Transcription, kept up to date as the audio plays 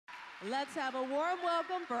Let's have a warm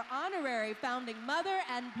welcome for Honorary Founding Mother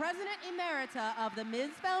and President Emerita of the Ms.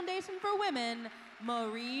 Foundation for Women,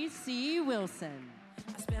 Marie C. Wilson.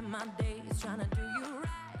 I spend my days trying to do you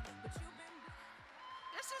right, but you've been...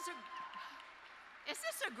 Is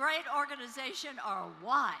this a great organization or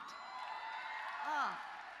what? Oh,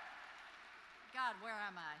 God, where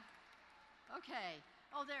am I? Okay.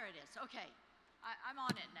 Oh, there it is. Okay. I'm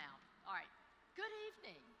on it now. All right. Good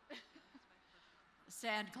evening.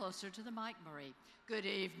 Stand closer to the mic, Marie. Good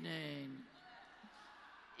evening.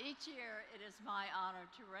 Each year, it is my honor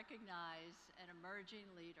to recognize an emerging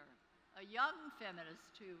leader, a young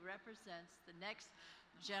feminist who represents the next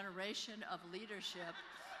generation of leadership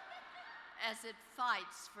as it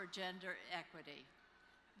fights for gender equity.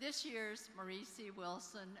 This year's Marie C.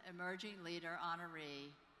 Wilson Emerging Leader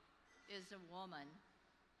Honoree is a woman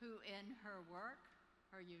who, in her work,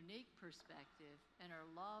 her unique perspective, and her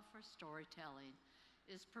love for storytelling,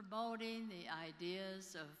 is promoting the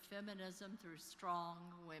ideas of feminism through strong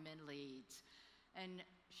women leads and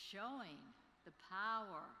showing the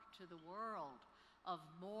power to the world of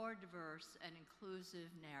more diverse and inclusive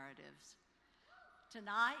narratives.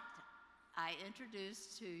 Tonight, I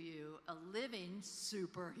introduce to you a living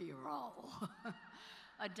superhero,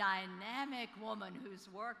 a dynamic woman whose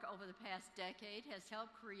work over the past decade has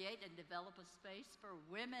helped create and develop a space for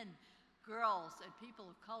women, girls, and people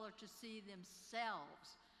of color to see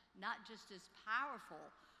themselves, not just as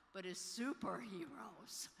powerful, but as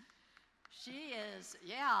superheroes. She is,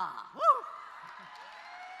 woo!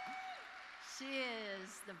 She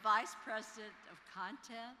is the Vice President of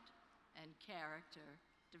Content and Character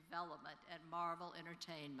Development at Marvel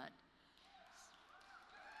Entertainment.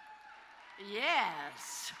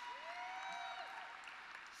 Yes.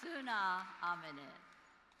 Suna Amanat.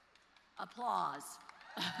 Applause.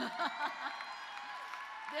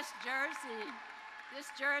 This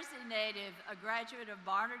Jersey native, a graduate of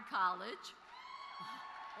Barnard College,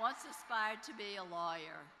 once aspired to be a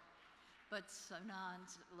lawyer, but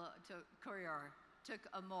Sunan's career took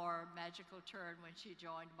a more magical turn when she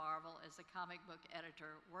joined Marvel as a comic book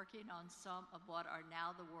editor, working on some of what are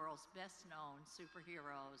now the world's best-known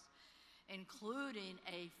superheroes, including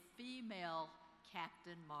a female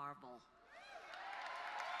Captain Marvel.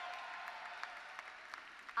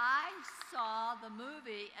 I saw the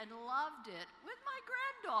movie and loved it with my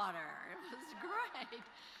granddaughter. It was great.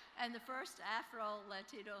 And the first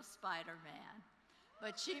Afro-Latino Spider-Man.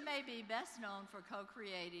 But she may be best known for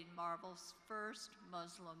co-creating Marvel's first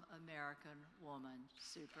Muslim American woman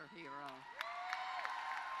superhero.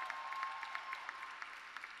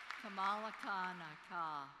 Kamala Khan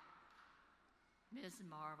Aka, Ms.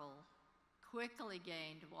 Marvel, quickly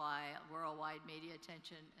gained worldwide media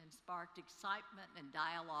attention and sparked excitement and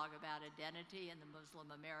dialogue about identity and the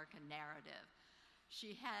Muslim American narrative.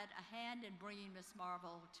 She had a hand in bringing Ms.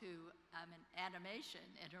 Marvel to animation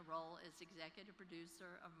in her role as executive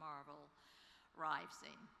producer of Marvel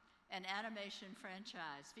Rising, an animation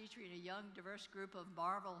franchise featuring a young, diverse group of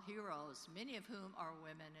Marvel heroes, many of whom are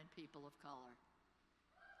women and people of color.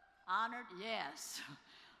 Honored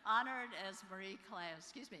as Marie Claire's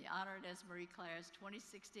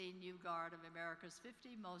 2016 New Guard of America's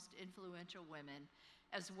 50 Most Influential Women,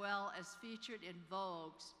 as well as featured in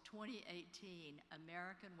Vogue's 2018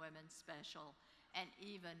 American Women's Special, and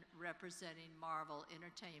even representing Marvel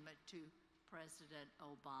Entertainment to President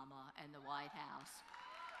Obama and the White House.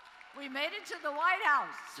 We made it to the White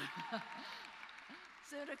House.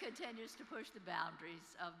 Suna continues to push the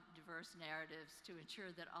boundaries of diverse narratives to ensure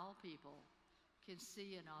that all people can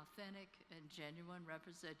see an authentic and genuine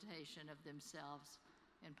representation of themselves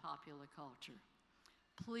in popular culture.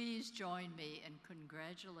 Please join me in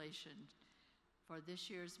congratulations for this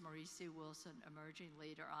year's Marie C. Wilson Emerging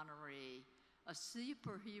Leader Honoree, a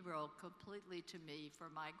superhero completely to me, for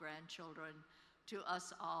my grandchildren, to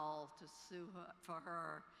us all, to sue for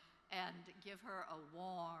her, and give her a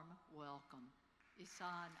warm welcome.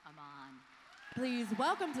 Isan Aman. Please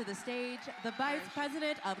welcome to the stage the Vice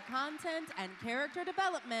President of Content and Character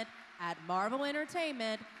Development at Marvel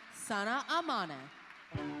Entertainment, Sana Amanat.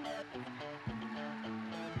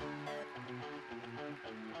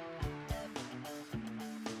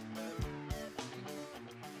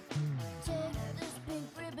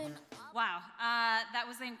 Wow, that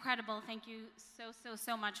was incredible. Thank you so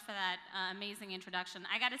much for that amazing introduction.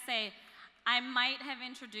 I gotta say, I might have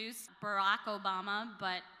introduced Barack Obama,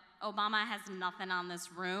 but Obama has nothing on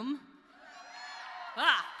this room.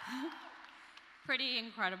 Pretty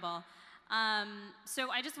incredible. So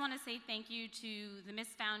I just want to say thank you to the Miss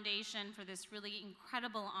Foundation for this really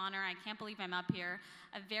incredible honor. I can't believe I'm up here.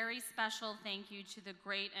 A very special thank you to the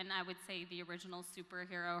great, and I would say the original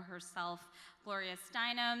superhero herself, Gloria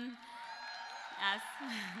Steinem. Yes.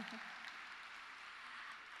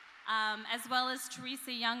 As well as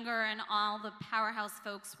Teresa Younger and all the powerhouse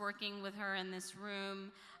folks working with her in this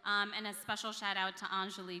room. And a special shout out to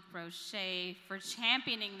Angelique Rocher for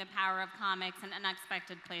championing the power of comics in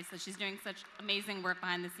unexpected places. She's doing such amazing work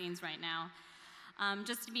behind the scenes right now.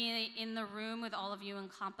 Just to be in the room with all of you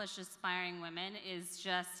accomplished, aspiring women is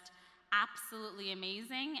just absolutely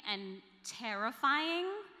amazing and terrifying.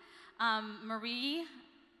 Marie,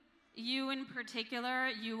 you in particular,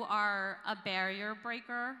 you are a barrier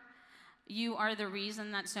breaker. You are the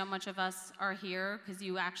reason that so much of us are here because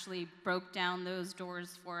you actually broke down those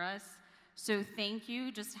doors for us. So thank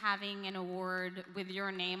you. Just having an award with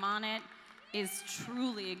your name on it is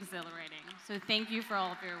truly exhilarating. So thank you for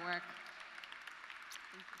all of your work.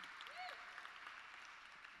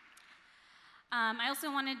 I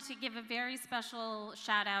also wanted to give a very special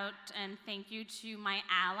shout out and thank you to my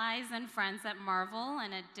allies and friends at Marvel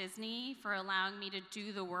and at Disney for allowing me to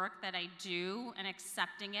do the work that I do and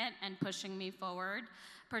accepting it and pushing me forward,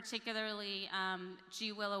 particularly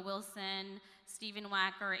G. Willow Wilson, Stephen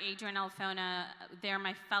Wacker, Adrian Alfona. They're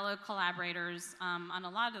my fellow collaborators on a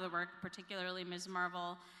lot of the work, particularly Ms.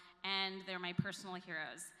 Marvel, and they're my personal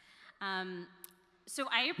heroes. So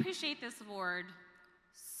I appreciate this award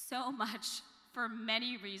so much for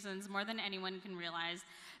many reasons, more than anyone can realize.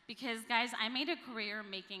 Because guys, I made a career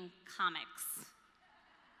making comics.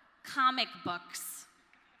 Comic books.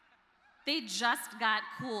 They just got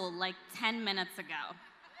cool like 10 minutes ago.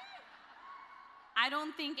 I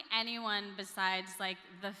don't think anyone besides like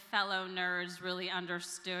the fellow nerds really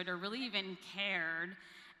understood or really even cared.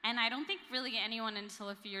 And I don't think really anyone until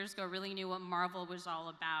a few years ago really knew what Marvel was all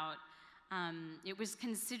about. It was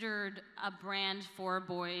considered a brand for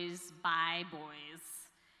boys by boys.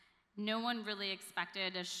 No one really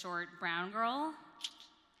expected a short brown girl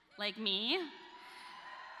like me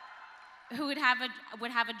who would have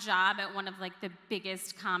a job at one of like the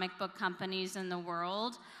biggest comic book companies in the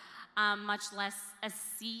world, much less a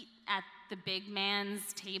seat at the big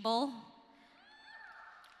man's table.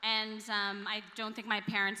 And I don't think my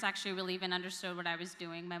parents actually really even understood what I was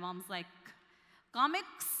doing. My mom's like,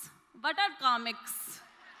 comics? What are comics?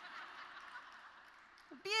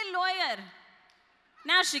 Be a lawyer.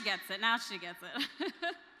 Now she gets it, now she gets it.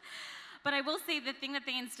 But I will say the thing that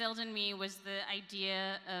they instilled in me was the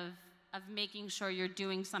idea of making sure you're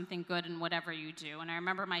doing something good in whatever you do. And I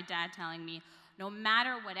remember my dad telling me, no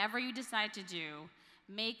matter whatever you decide to do,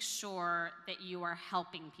 make sure that you are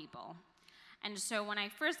helping people. And so when I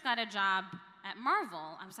first got a job at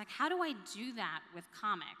Marvel, I was like, how do I do that with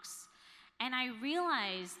comics? And I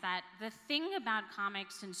realized that the thing about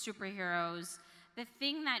comics and superheroes, the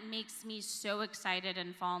thing that makes me so excited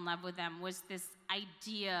and fall in love with them was this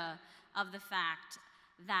idea of the fact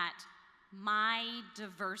that my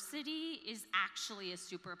diversity is actually a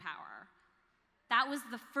superpower. That was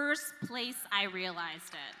the first place I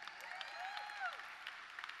realized it.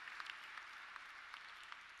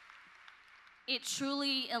 It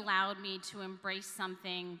truly allowed me to embrace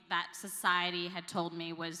something that society had told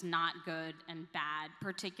me was not good and bad,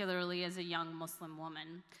 particularly as a young Muslim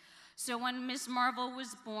woman. So when Ms. Marvel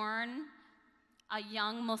was born, a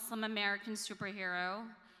young Muslim American superhero,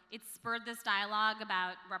 it spurred this dialogue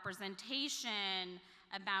about representation,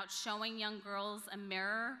 about showing young girls a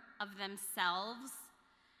mirror of themselves,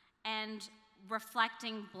 and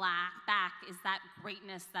reflecting back is that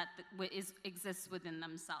greatness that exists within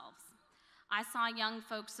themselves. I saw young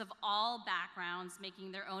folks of all backgrounds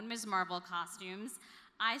making their own Ms. Marvel costumes.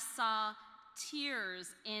 I saw tears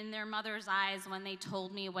in their mother's eyes when they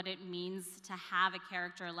told me what it means to have a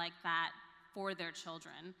character like that for their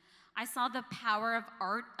children. I saw the power of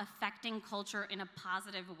art affecting culture in a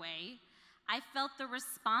positive way. I felt the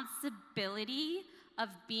responsibility of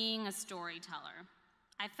being a storyteller.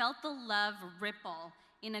 I felt the love ripple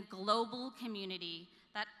in a global community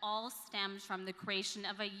that all stems from the creation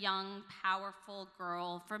of a young, powerful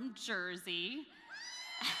girl from Jersey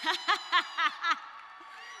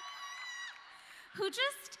who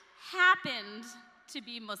just happened to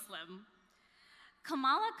be Muslim.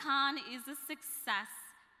 Kamala Khan is a success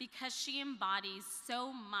because she embodies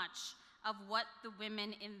so much of what the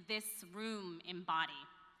women in this room embody.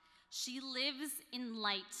 She lives in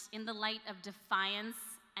the light of defiance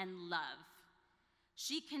and love.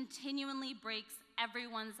 She continually breaks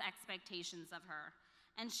everyone's expectations of her,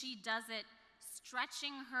 and she does it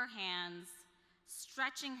stretching her hands,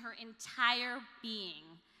 stretching her entire being,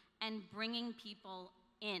 and bringing people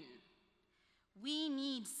in. We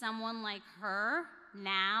need someone like her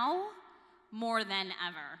now more than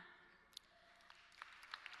ever.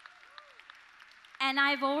 And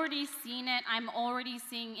I've already seen it. I'm already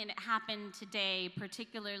seeing it happen today,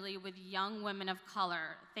 particularly with young women of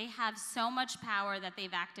color. They have so much power that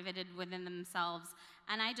they've activated within themselves.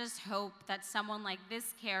 And I just hope that someone like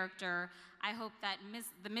this character, I hope that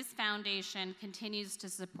the Miss Foundation continues to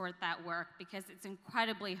support that work, because it's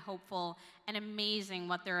incredibly hopeful and amazing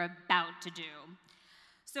what they're about to do.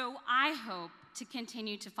 So I hope to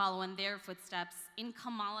continue to follow in their footsteps, in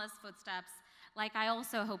Kamala's footsteps, like I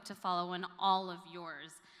also hope to follow in all of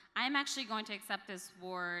yours. I'm actually going to accept this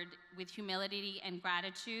award with humility and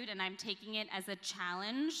gratitude, and I'm taking it as a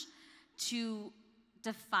challenge to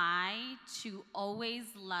defy, to always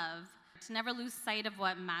love, to never lose sight of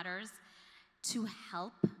what matters, to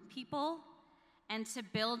help people, and to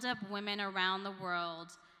build up women around the world,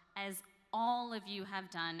 as all of you have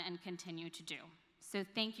done and continue to do. So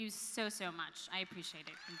thank you so, so much. I appreciate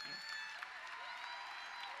it. Thank you.